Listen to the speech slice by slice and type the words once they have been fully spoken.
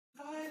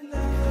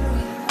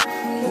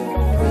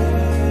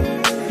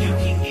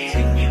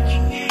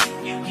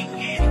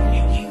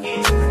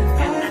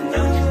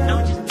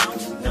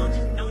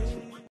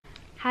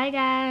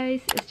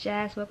guys, it's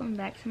Jazz. Welcome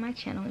back to my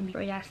channel. And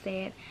before y'all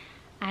said,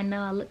 I know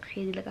I look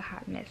crazy, like a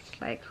hot mess.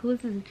 Like, who is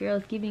this girl?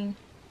 It's giving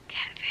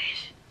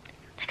catfish.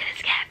 Look at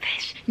this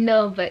catfish.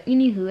 No, but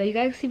anywho, you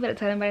guys see by the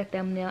title, by the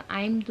thumbnail,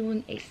 I'm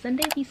doing a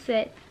Sunday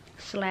reset /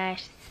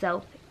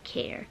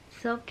 self-care.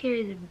 Self-care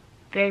is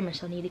very much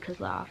so needed because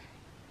y'all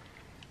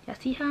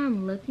see how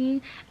I'm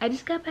looking? I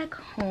just got back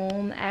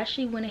home. I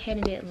actually went ahead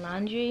and did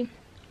laundry.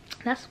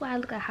 That's why I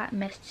look a hot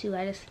mess too.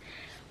 I just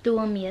threw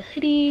on me a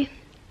hoodie,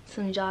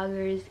 some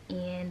joggers,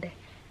 and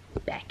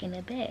back in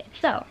the bed.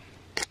 So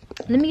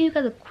let me give you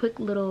guys a quick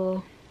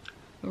little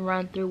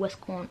run through what's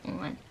going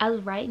on. As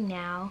of right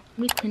now,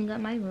 we cleaning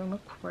up my room,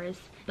 of course,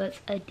 but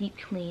it's a deep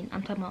clean.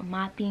 I'm talking about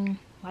mopping,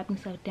 wiping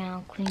stuff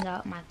down, cleaning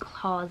out my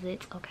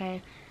closet,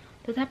 okay?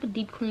 The type of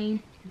deep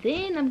clean.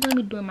 Then I'm gonna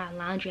be doing my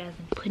laundry as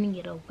I'm putting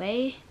it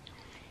away.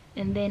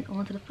 And then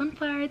on to the fun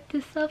part,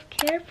 the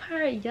self-care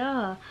part,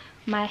 y'all.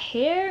 My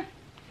hair,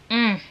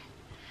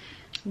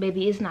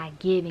 baby, it's not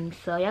giving.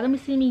 So y'all gonna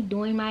see me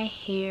doing my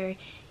hair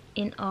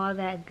and all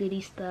that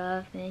goody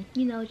stuff, and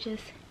you know,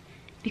 just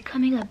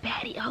becoming a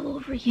baddie all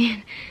over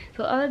again.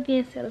 So all that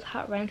being said, let's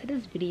hop right into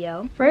this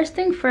video. First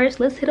thing first,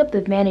 let's hit up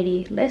the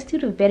vanity. Let's do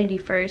the vanity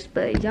first.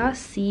 But y'all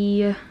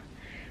see,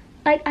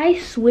 like, I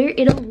swear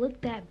it don't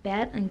look that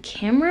bad on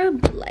camera,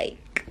 but like,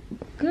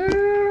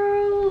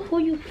 girl, who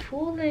you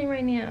fooling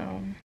right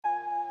now?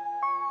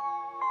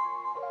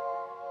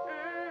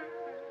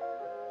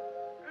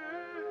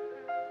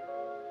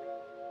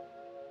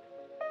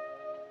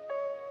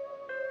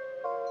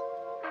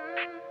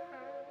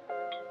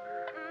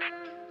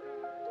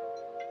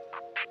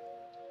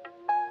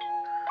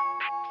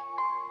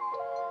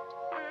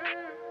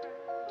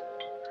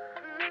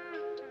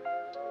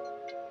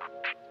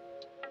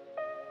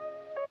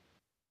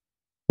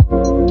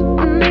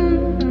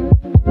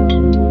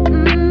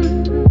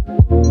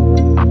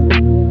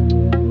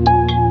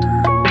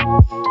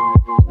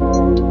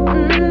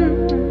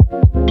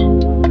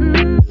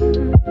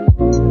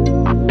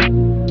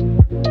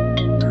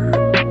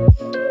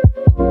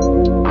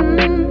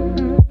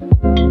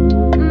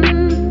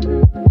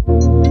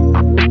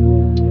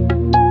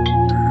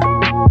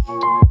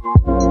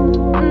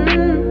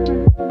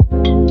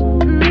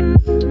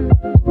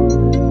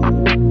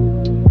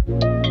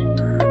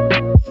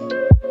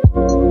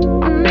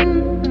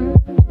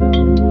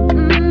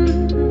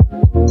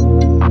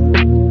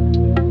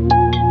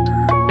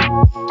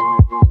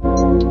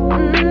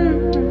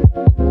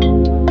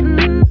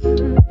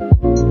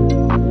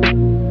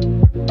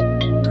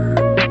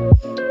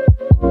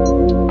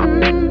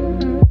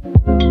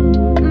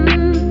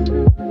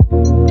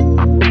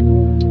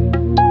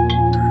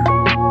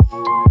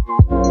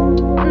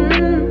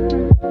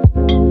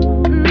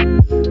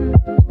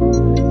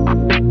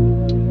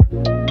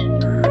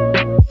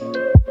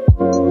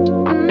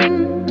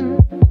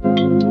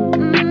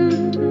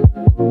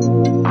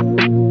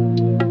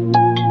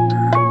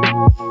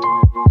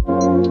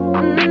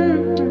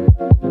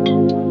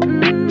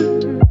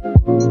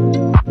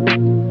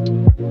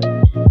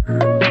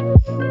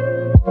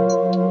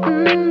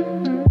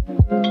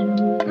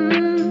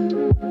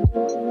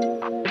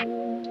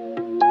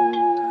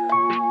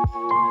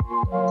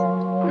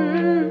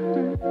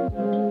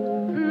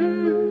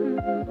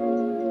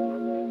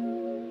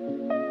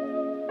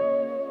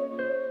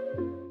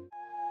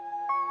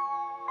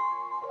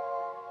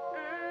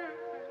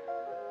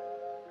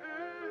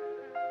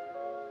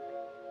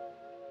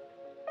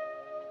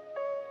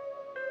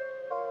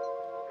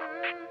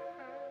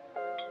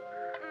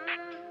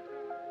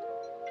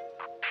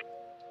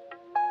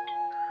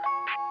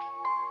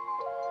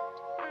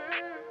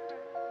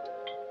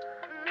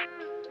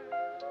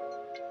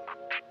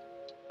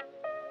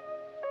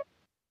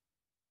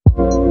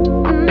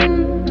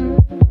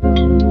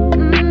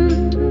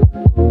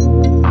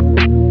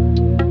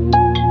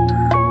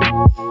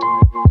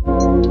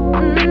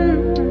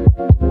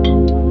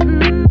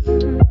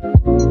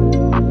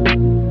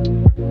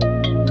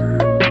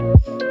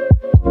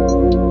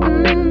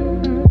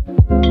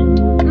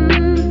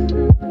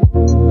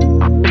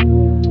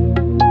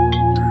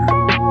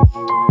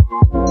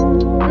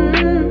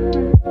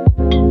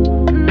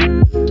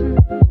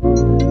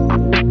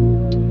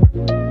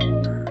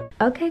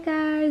 Okay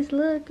guys,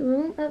 look,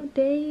 room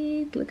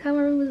update. Look how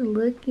my room is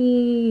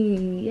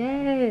looking.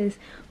 Yes,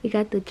 we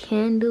got the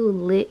candle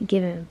lit,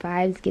 giving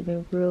vibes,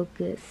 giving real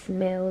good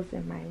smells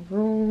in my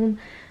room.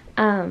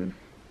 I'm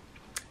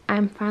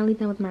finally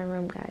done with my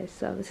room, guys,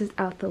 so this is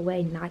out the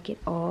way. Knock it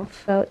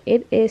off. So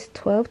it is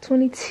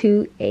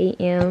 12:22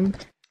 a.m. and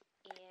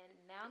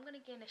now I'm gonna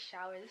get in the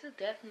shower. This is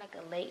definitely like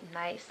a late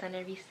night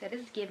Sunday reset.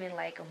 This is giving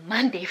like a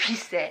Monday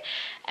reset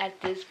at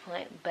this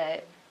point,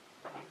 but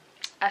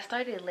I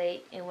started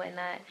late and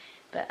whatnot,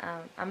 but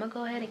I'm gonna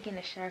go ahead and get in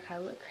the shower because I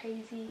look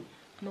crazy.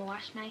 I'm gonna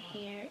wash my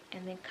hair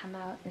and then come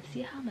out and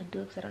see how I'm gonna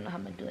do it because I don't know how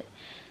I'm gonna do it.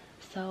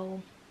 So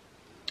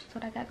that's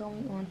what I got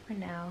going on for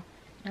now.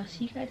 And I'll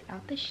see you guys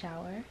out the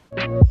shower.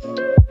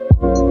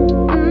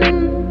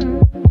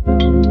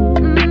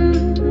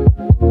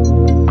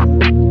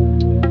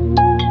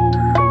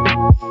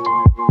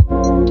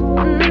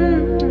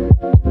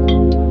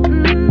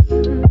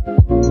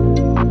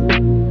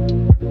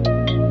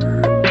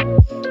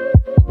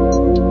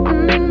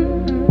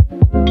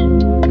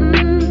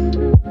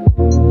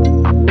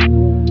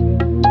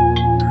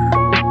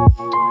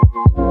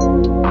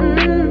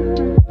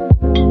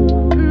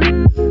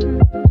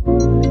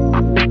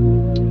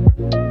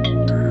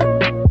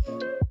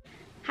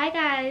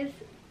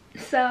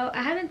 So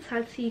I haven't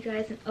talked to you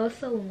guys in oh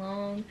so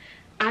long.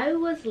 I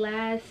was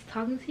last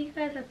talking to you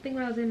guys, I think,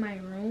 when I was in my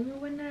room or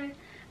whatnot.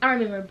 I don't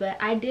remember, but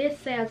I did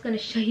say I was gonna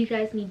show you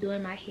guys me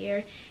doing my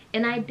hair,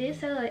 and I did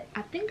say, like,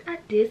 I think I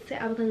did say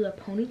I was gonna do a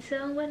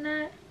ponytail and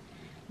whatnot,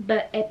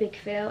 but epic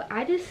fail.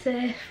 I just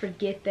said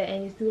forget that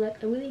and just do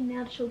like a really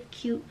natural,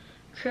 cute,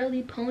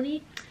 curly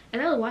pony.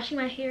 And I was washing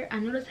my hair, I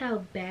noticed how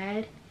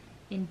bad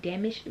and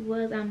damaged it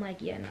was. I'm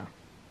like, yeah,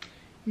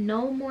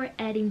 no more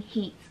adding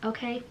heats,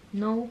 okay?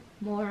 No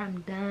more.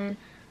 I'm done,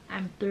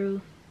 I'm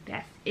through,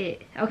 that's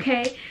it,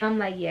 okay? I'm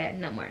like, yeah,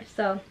 no more.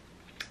 So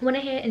went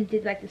ahead and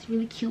did like this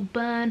really cute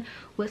bun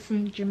with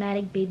some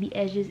dramatic baby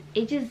edges.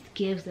 It just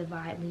gives the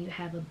vibe when you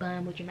have a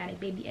bun with dramatic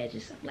baby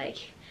edges. I'm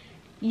like,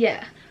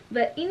 yeah.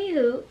 But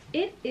anywho,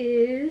 it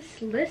is,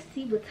 let's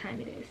see what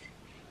time it is.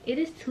 It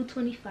is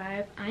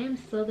 2:25. I am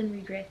so gonna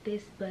regret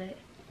this, but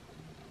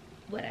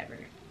whatever.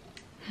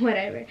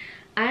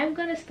 I'm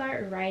gonna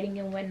start writing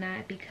and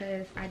whatnot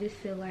because I just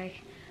feel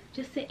like,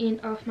 just to end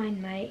off my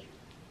night,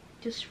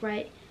 just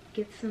write,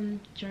 get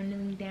some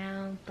journaling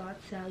down,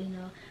 thoughts out, you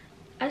know.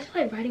 I just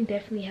feel like writing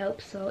definitely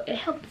helps, so it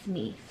helps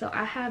me. So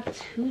I have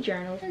 2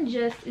 journals, and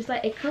just, it's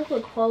like, it comes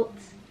with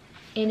quotes,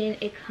 and then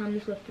it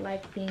comes with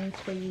like things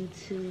for you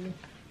to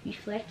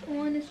reflect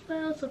on as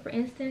well. So for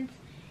instance,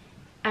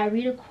 I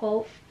read a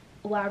quote,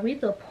 well, I read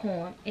the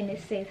poem, and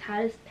it says,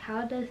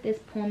 how does this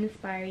poem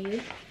inspire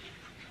you?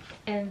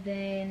 And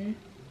then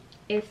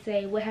it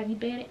say, what have you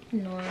been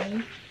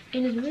ignoring?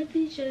 And it's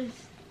really just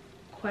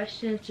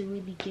questions to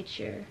really get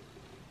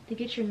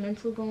your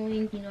mental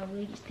going, you know,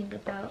 really just think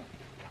about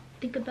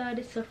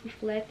it,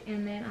 self-reflect.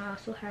 And then I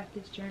also have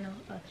this journal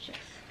of just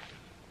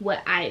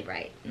what I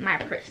write, my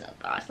personal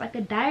thoughts, like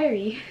a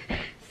diary.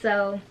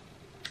 So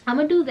I'm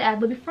gonna do that,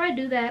 but before I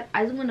do that,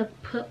 I just want to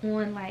put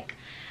on, like,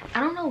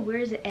 I don't know where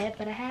is it at,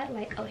 but I had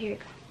like, oh, here it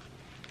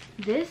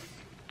goes. This,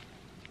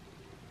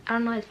 I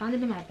don't know, it's found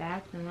it in my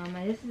bathroom. I'm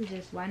like, this is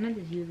just, why not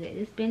just use it?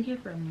 It's been here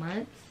for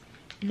months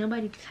and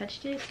nobody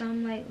touched it, so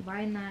I'm like,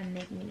 why not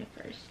make me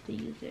the first to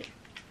use it?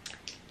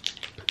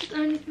 Put this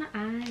underneath my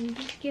eyes,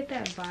 just get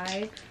that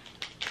vibe.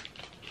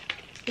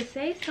 It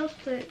says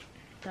helps with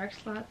dark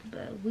spots,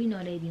 but we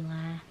know they be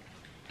lying.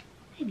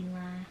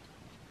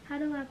 How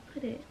do I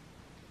put it?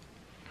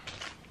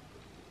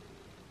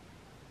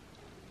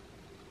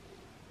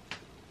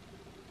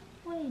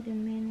 Wait a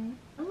minute,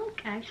 I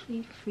look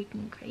actually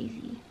freaking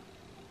crazy.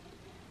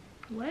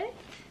 What?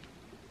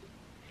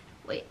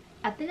 Wait,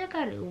 I think I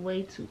got it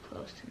way too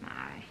close to my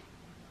eye.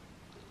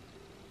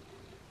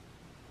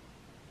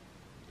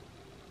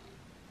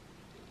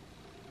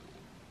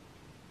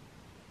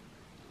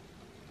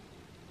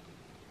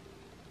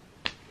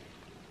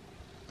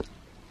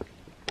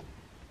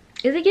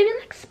 Is it giving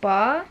like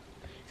spa?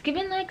 It's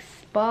giving like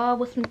spa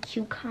with some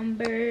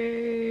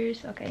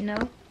cucumbers. Okay, no.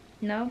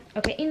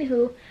 Okay,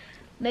 anywho,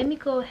 let me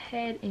go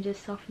ahead and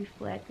just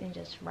self-reflect and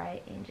just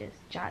write and just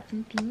jot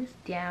some things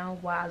down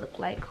while I look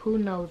like who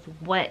knows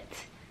what.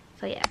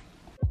 So yeah.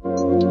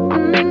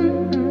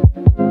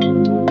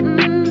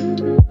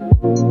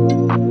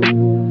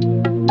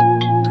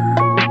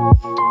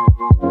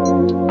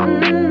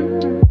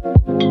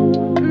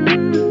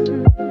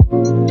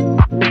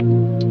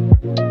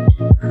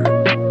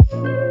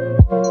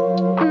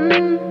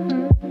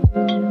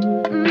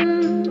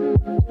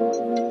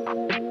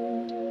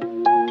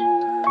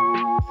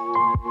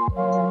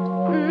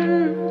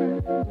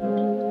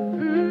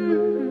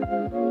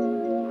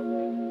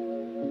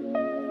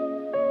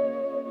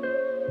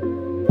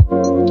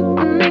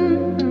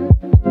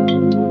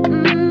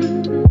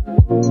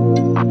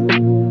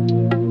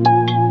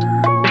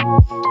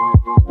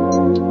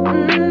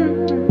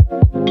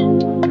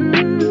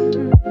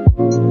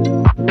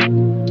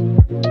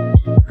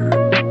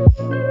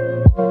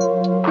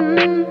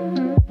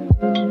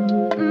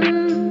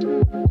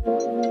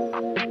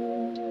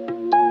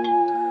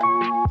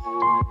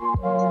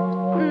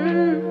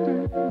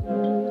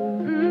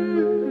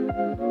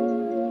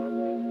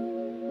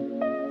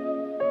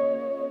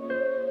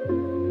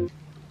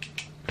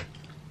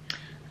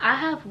 I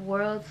have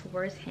world's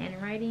worst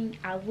handwriting.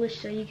 I will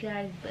show you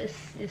guys, but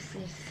it's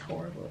just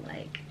horrible.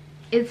 Like,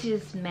 it's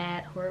just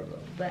mad horrible.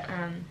 But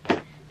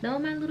no,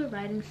 my little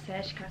writing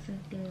sesh, got some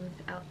things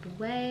out the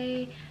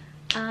way.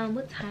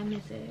 What time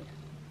is it?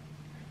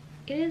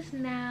 It is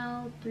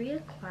now 3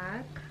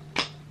 o'clock.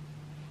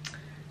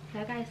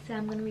 Like I said,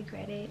 I'm gonna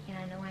regret it, and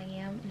I know I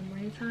am in the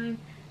morning time.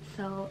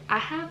 So I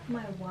have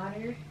my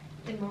water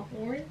and my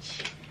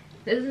orange.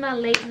 This is my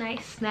late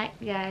night snack,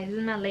 guys. This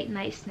is my late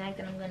night snack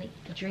that I'm gonna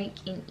drink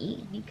and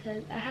eat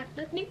because I have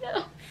nothing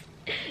else.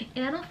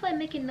 And I don't feel like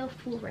making no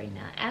food right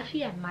now.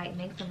 Actually, I might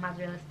make some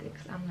mozzarella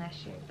sticks. I'm not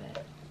sure,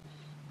 but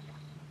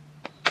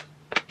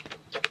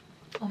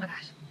oh my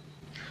gosh,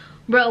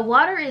 bro,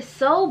 water is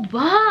so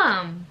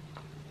bomb.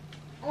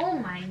 Oh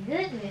my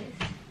goodness.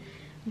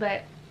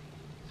 But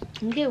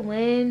look at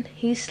when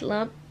he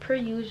slumped per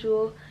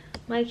usual.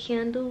 My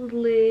candle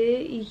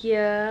lit.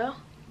 Yeah.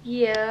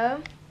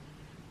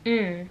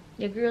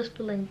 Your girl's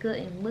feeling good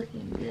and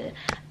looking good.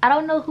 I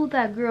don't know who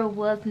that girl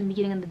was in the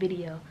beginning of the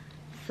video,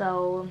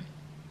 so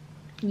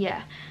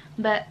yeah,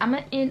 but I'm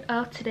gonna end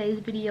off today's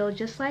video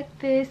just like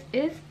this.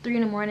 It's 3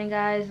 in the morning,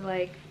 guys.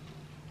 Like,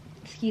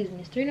 excuse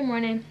me, it's 3 in the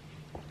morning.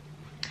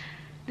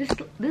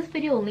 This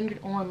video lingered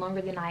on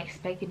longer than I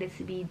expected it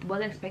to be.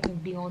 Wasn't expecting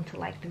to be on till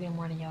like 3 in the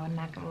morning, y'all. I'm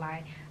not gonna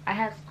lie. I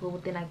have school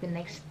within like the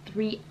next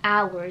 3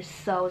 hours,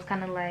 so it's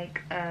kind of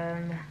like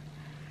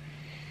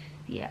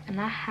yeah. And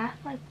I have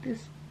like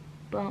this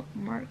bump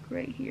mark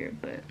right here,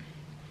 but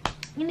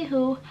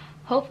anywho,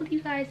 hopefully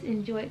you guys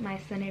enjoyed my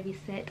Sunday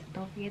reset.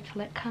 Don't forget to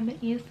like,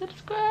 comment, and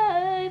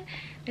subscribe.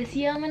 I'll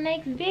see you on my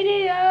next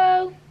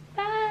video.